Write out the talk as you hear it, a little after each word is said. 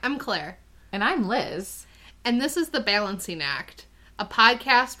I'm Claire. And I'm Liz. And this is The Balancing Act, a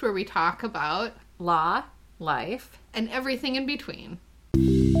podcast where we talk about law, life, and everything in between.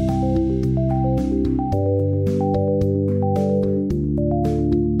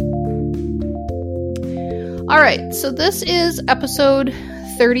 All right, so this is episode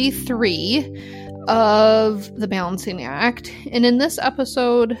 33 of The Balancing Act. And in this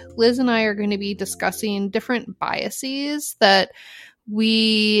episode, Liz and I are going to be discussing different biases that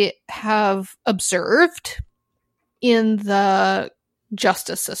we have observed in the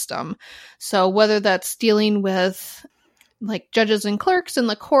justice system. So whether that's dealing with like judges and clerks in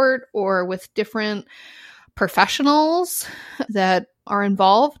the court or with different professionals that are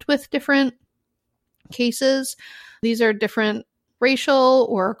involved with different cases, these are different racial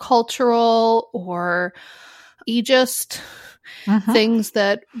or cultural or ageist things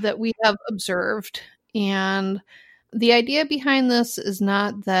that we have observed. And the idea behind this is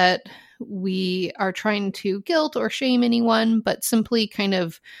not that we are trying to guilt or shame anyone, but simply kind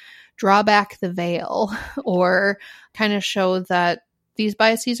of draw back the veil or kind of show that these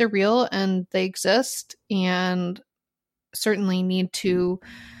biases are real and they exist and certainly need to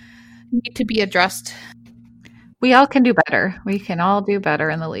be addressed. We all can do better. We can all do better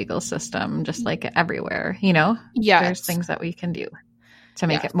in the legal system, just like everywhere, you know? Yeah. There's things that we can do to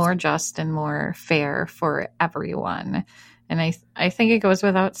make it more just and more fair for everyone. And I think it goes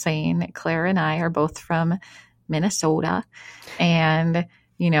without saying that Claire and I are both from Minnesota. And,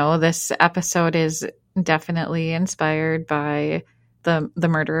 you know, this episode is definitely inspired by the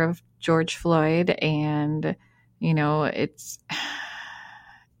murder of George Floyd. And, you know, it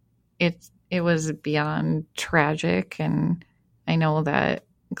was beyond tragic. And I know that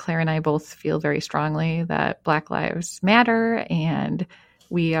Claire and I both feel very strongly that Black Lives Matter, and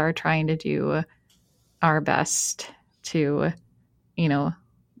we are trying to do our best to, you know,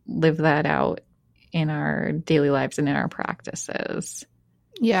 live that out in our daily lives and in our practices.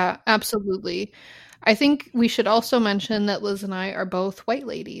 Yeah, absolutely. I think we should also mention that Liz and I are both white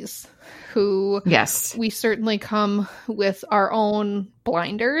ladies who, yes, we certainly come with our own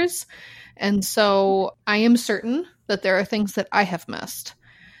blinders. And so I am certain that there are things that I have missed.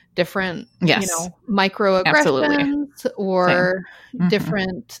 Different, you know, microaggressions or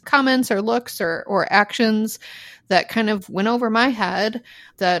different comments or looks or actions that kind of went over my head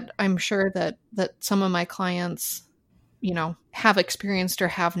that I'm sure that some of my clients, you know, have experienced or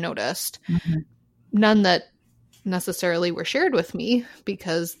have noticed. None that necessarily were shared with me,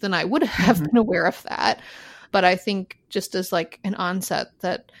 because then I would have been aware of that. But I think just as like an onset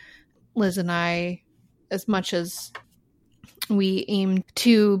that Liz and I, as much as we aim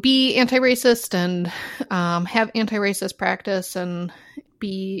to be anti-racist and have anti-racist practice and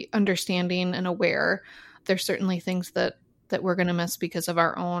be understanding and aware, there's certainly things that we're going to miss because of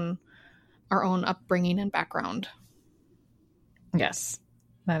our own upbringing and background. Yes,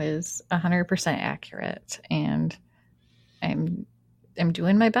 that is 100% accurate. And I'm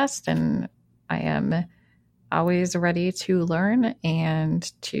doing my best, and I am always ready to learn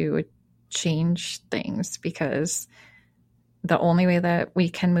and to change things, because the only way that we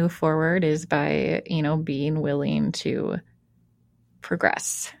can move forward is by, you know, being willing to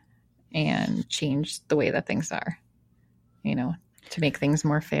progress and change the way that things are, you know, to make things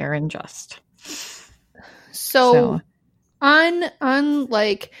more fair and just. So on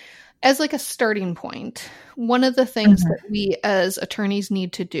like, as like a starting point, one of the things that we as attorneys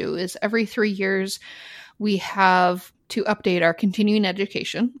need to do is every 3 years we have to update our continuing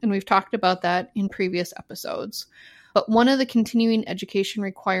education. And we've talked about that in previous episodes. But one of the continuing education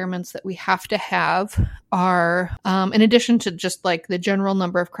requirements that we have to have are, in addition to just like the general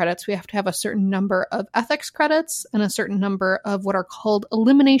number of credits, we have to have a certain number of ethics credits and a certain number of what are called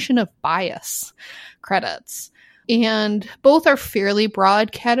elimination of bias credits. And both are fairly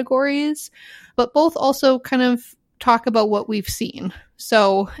broad categories, but both also kind of talk about what we've seen.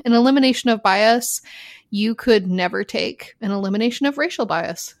 So an elimination of bias, you could never take an elimination of racial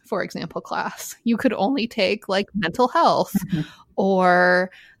bias, for example, class. You could only take like mental health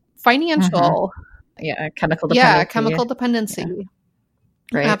or financial. Chemical dependency. Yeah, chemical dependency. Yeah.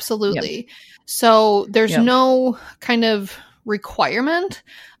 Right. Absolutely. Yep. So there's no kind of requirement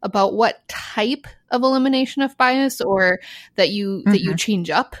about what type of elimination of bias, or that you change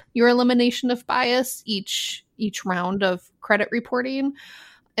up your elimination of bias each round of credit reporting.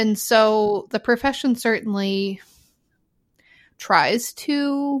 And so the profession certainly tries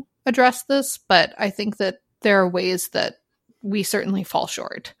to address this, but I think that there are ways that we certainly fall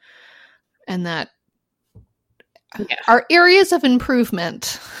short, and that are areas of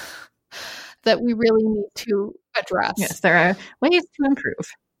improvement that we really need to address. Yes, there are ways to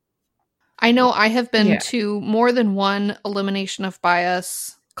improve. I know I have been Yeah. to more than one elimination of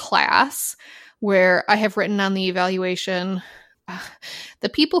bias class where I have written on the evaluation, the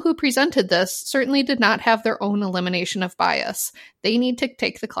people who presented this certainly did not have their own elimination of bias. They need to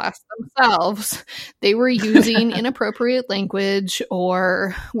take the class themselves. They were using inappropriate language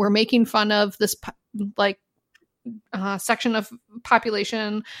or were making fun of this section of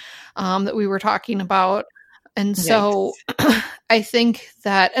population that we were talking about. And so I think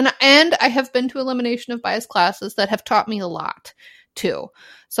that, and I have been to elimination of bias classes that have taught me a lot too.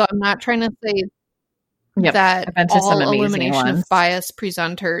 So I'm not trying to say that all elimination of bias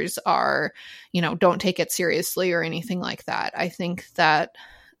presenters are, don't take it seriously or anything like that. I think that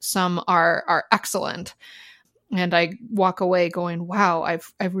some are excellent. And I walk away going, wow,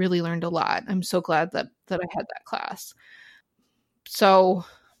 I've really learned a lot. I'm so glad that I had that class. So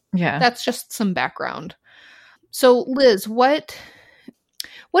that's just some background. So Liz, what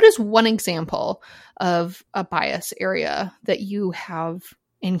is one example of a bias area that you have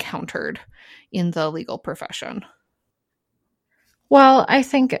encountered in the legal profession? Well, I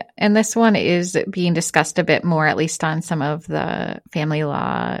think, and this one is being discussed a bit more, at least on some of the family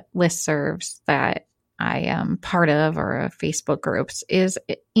law listservs that I am part of or Facebook groups, is,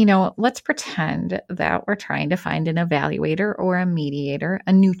 let's pretend that we're trying to find an evaluator or a mediator,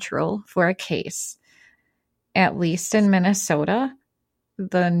 a neutral for a case. At least in Minnesota,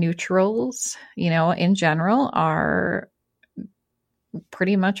 the neutrals, in general, are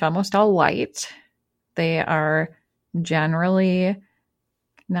pretty much almost all white. They are generally,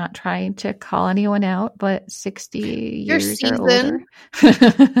 not trying to call anyone out, but 60 years or older.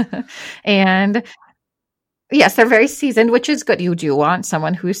 And yes, they're very seasoned, which is good. You do want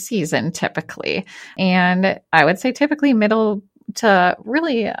someone who's seasoned typically. And I would say typically middle to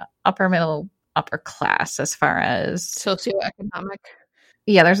really upper class as far as socioeconomic.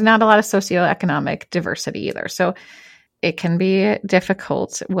 Yeah, there's not a lot of socioeconomic diversity either. So it can be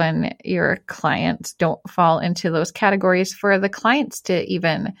difficult when your clients don't fall into those categories for the clients to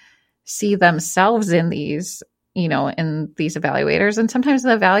even see themselves in these, in these evaluators. And sometimes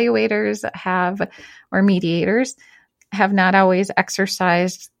the evaluators or mediators have not always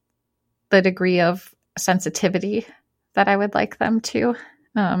exercised the degree of sensitivity that I would like them to.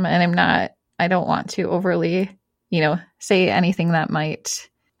 And I don't want to overly, say anything that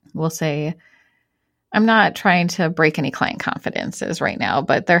I'm not trying to break any client confidences right now,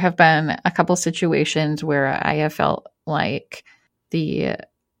 but there have been a couple situations where I have felt like the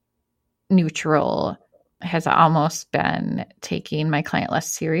neutral has almost been taking my client less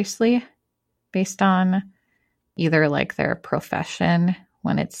seriously based on either like their profession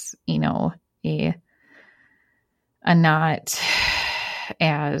when it's, a not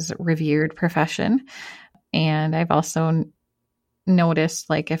as revered profession. And I've also noticed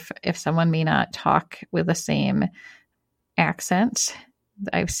like if someone may not talk with the same accent,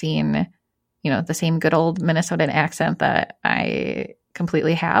 I've seen, the same good old Minnesotan accent that I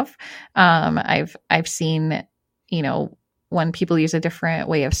completely have. I've seen, when people use a different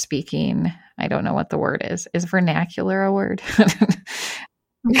way of speaking, I don't know what the word is. Is vernacular a word?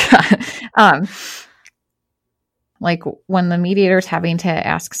 Like when the mediator's having to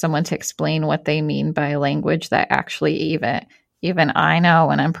ask someone to explain what they mean by language that actually even I know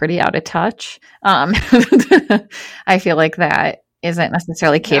when I'm pretty out of touch. I feel like that isn't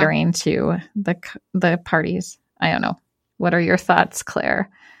necessarily catering to the parties. I don't know. What are your thoughts, Claire?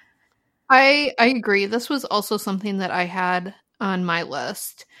 I agree. This was also something that I had on my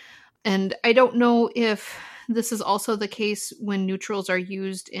list. And I don't know if this is also the case when neutrals are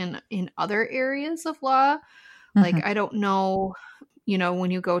used in other areas of law. Mm-hmm. Like, I don't know,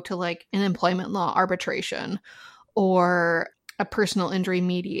 when you go to like an employment law arbitration or a personal injury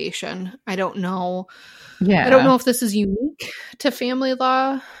mediation. I don't know. Yeah. I don't know if this is unique to family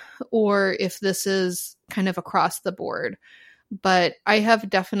law or if this is kind of across the board. But I have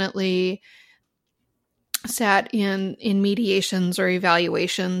definitely sat in mediations or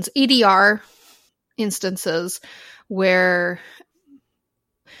evaluations, EDR instances where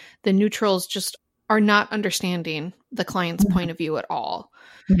the neutrals just are not understanding the client's point of view at all.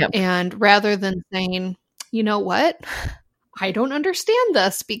 Yep. And rather than saying, you know what? I don't understand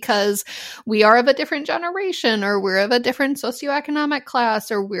this because we are of a different generation or we're of a different socioeconomic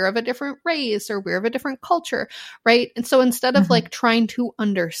class or we're of a different race or we're of a different culture, right? And so instead of like trying to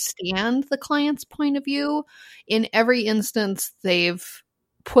understand the client's point of view, in every instance, they've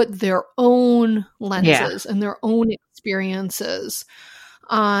put their own lenses and their own experiences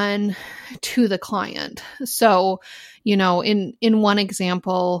on to the client. So, in one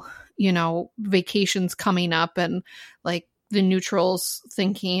example, vacations coming up and like the neutrals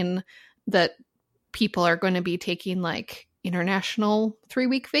thinking that people are going to be taking like international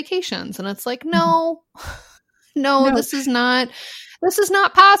 3-week vacations. And it's like, no, this is not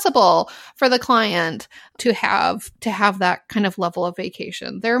possible for the client to have that kind of level of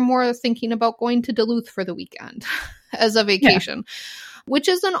vacation. They're more thinking about going to Duluth for the weekend as a vacation, which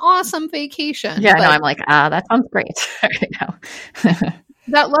is an awesome vacation. Yeah, no, I'm like, that sounds great right now.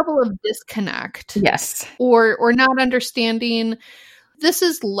 That level of disconnect. Yes. Or not understanding. This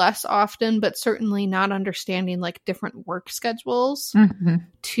is less often, but certainly not understanding like different work schedules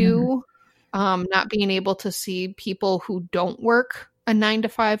too. Not being able to see people who don't work a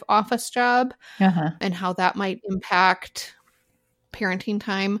 9-to-5 office job and how that might impact parenting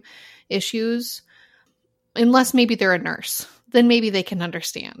time issues. Unless maybe they're a nurse, then maybe they can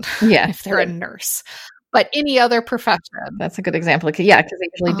understand if they're a nurse. But any other profession. That's a good example. Yeah, because they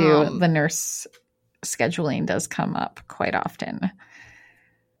usually do. The nurse scheduling does come up quite often.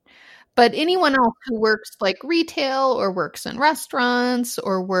 But anyone else who works like retail or works in restaurants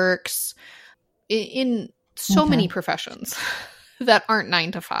or works in so many professions that aren't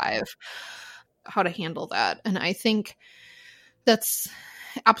 9-to-5, how to handle that. And I think that's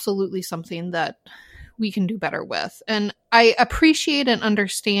absolutely something that we can do better with. And I appreciate and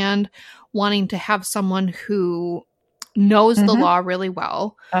understand wanting to have someone who knows the law really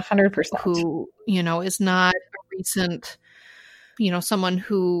well. 100%. Who, is not a recent, someone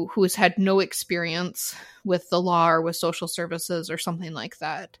who has had no experience with the law or with social services or something like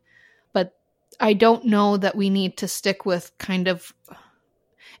that. But I don't know that we need to stick with kind of,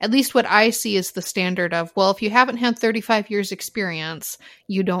 at least what I see is the standard of, well, if you haven't had 35 years experience,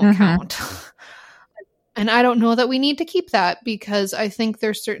 you don't count. And I don't know that we need to keep that, because I think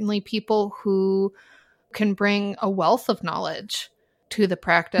there's certainly people who can bring a wealth of knowledge to the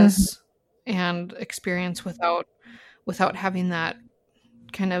practice and experience without having that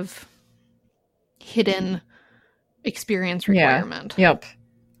kind of hidden experience requirement. Yeah. Yep.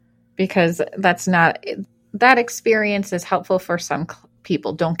 Because that experience is helpful for some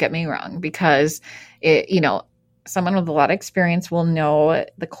people. Don't get me wrong, because someone with a lot of experience will know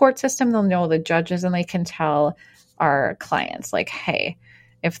the court system, they'll know the judges, and they can tell our clients like, hey,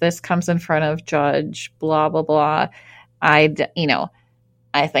 if this comes in front of judge blah, blah, blah, I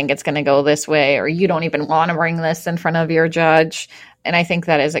think it's going to go this way, or you don't even want to bring this in front of your judge. And I think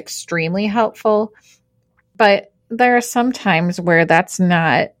that is extremely helpful. But there are some times where that's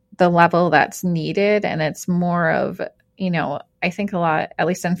not the level that's needed. And it's more of, I think a lot, at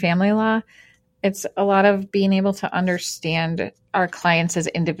least in family law, it's a lot of being able to understand our clients as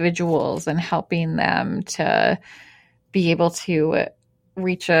individuals and helping them to be able to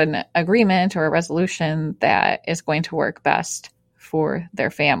reach an agreement or a resolution that is going to work best for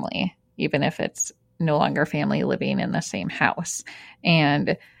their family, even if it's no longer family living in the same house.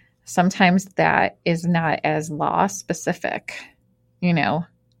 And sometimes that is not as law specific,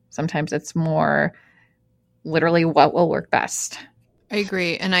 sometimes it's more literally what will work best. I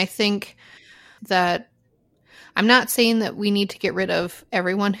agree. And I think that I'm not saying that we need to get rid of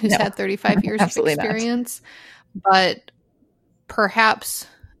everyone who's had 35 years of experience, but perhaps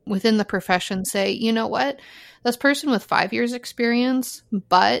within the profession say, you know what, this person with 5 years experience,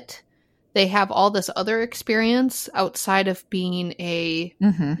 but they have all this other experience outside of being a,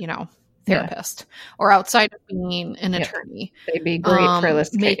 therapist or outside of being an attorney. They'd be great for this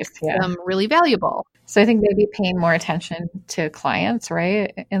case. Makes them really valuable. So I think maybe paying more attention to clients,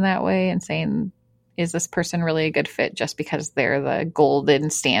 right, in that way, and saying, is this person really a good fit just because they're the golden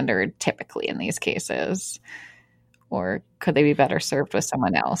standard typically in these cases? Or could they be better served with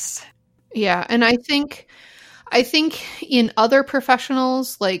someone else? Yeah. And I think in other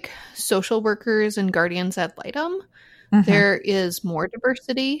professionals like social workers and guardians ad litem, there is more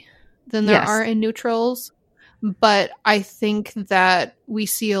diversity than there are in neutrals. But I think that we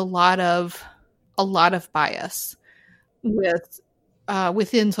see a lot of bias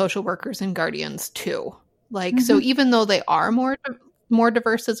within social workers and guardians too. Like, so even though they are more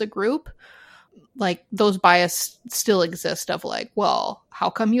diverse as a group, like those bias still exist of like, well, how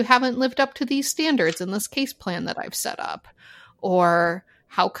come you haven't lived up to these standards in this case plan that I've set up? Or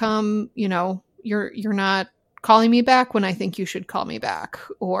how come, you're not calling me back when I think you should call me back,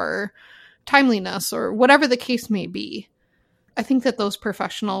 or timeliness, or whatever the case may be. I think that those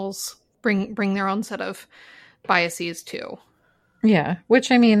professionals bring their own set of biases too. Yeah,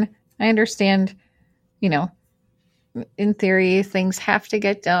 which, I mean, I understand, in theory, things have to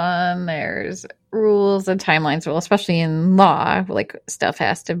get done. There's rules and timelines, well, especially in law, like stuff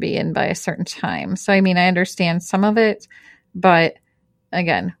has to be in by a certain time. So, I mean, I understand some of it, but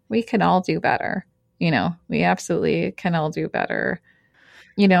again, we can all do better. We absolutely can all do better.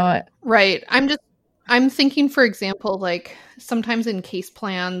 You know, right. I'm thinking, for example, like sometimes in case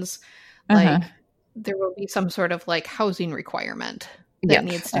plans, like there will be some sort of like housing requirement that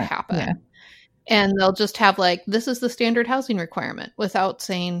needs to happen. Yeah. And they'll just have like, this is the standard housing requirement without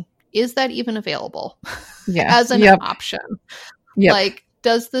saying, is that even available as an option? Like,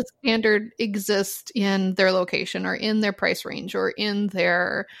 does the standard exist in their location or in their price range or in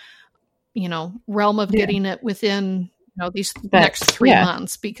their, you know, realm of getting it within, you know, these next 3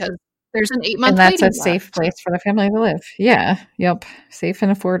 months, because there's an 8-month and that's waiting a safe place for the family to live. Yeah. Yep. Safe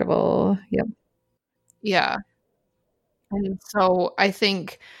and affordable. Yep. Yeah. And so I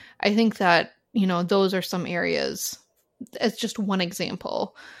think that, you know, those are some areas, as just one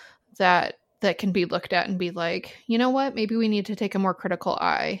example, that can be looked at and be like, you know what, maybe we need to take a more critical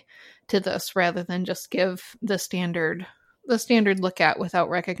eye to this rather than just give the standard look at without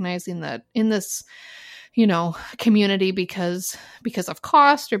recognizing that in this, you know, community, because of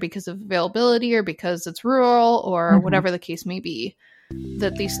cost or because of availability or because it's rural or whatever the case may be,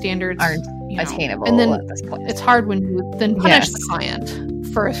 that these standards aren't attainable. And then at this point, it's hard when you then punish the client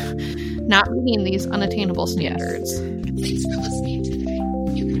for not meeting these unattainable standards. Thanks for listening today.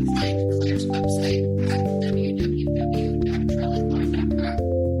 You can find Claire's website at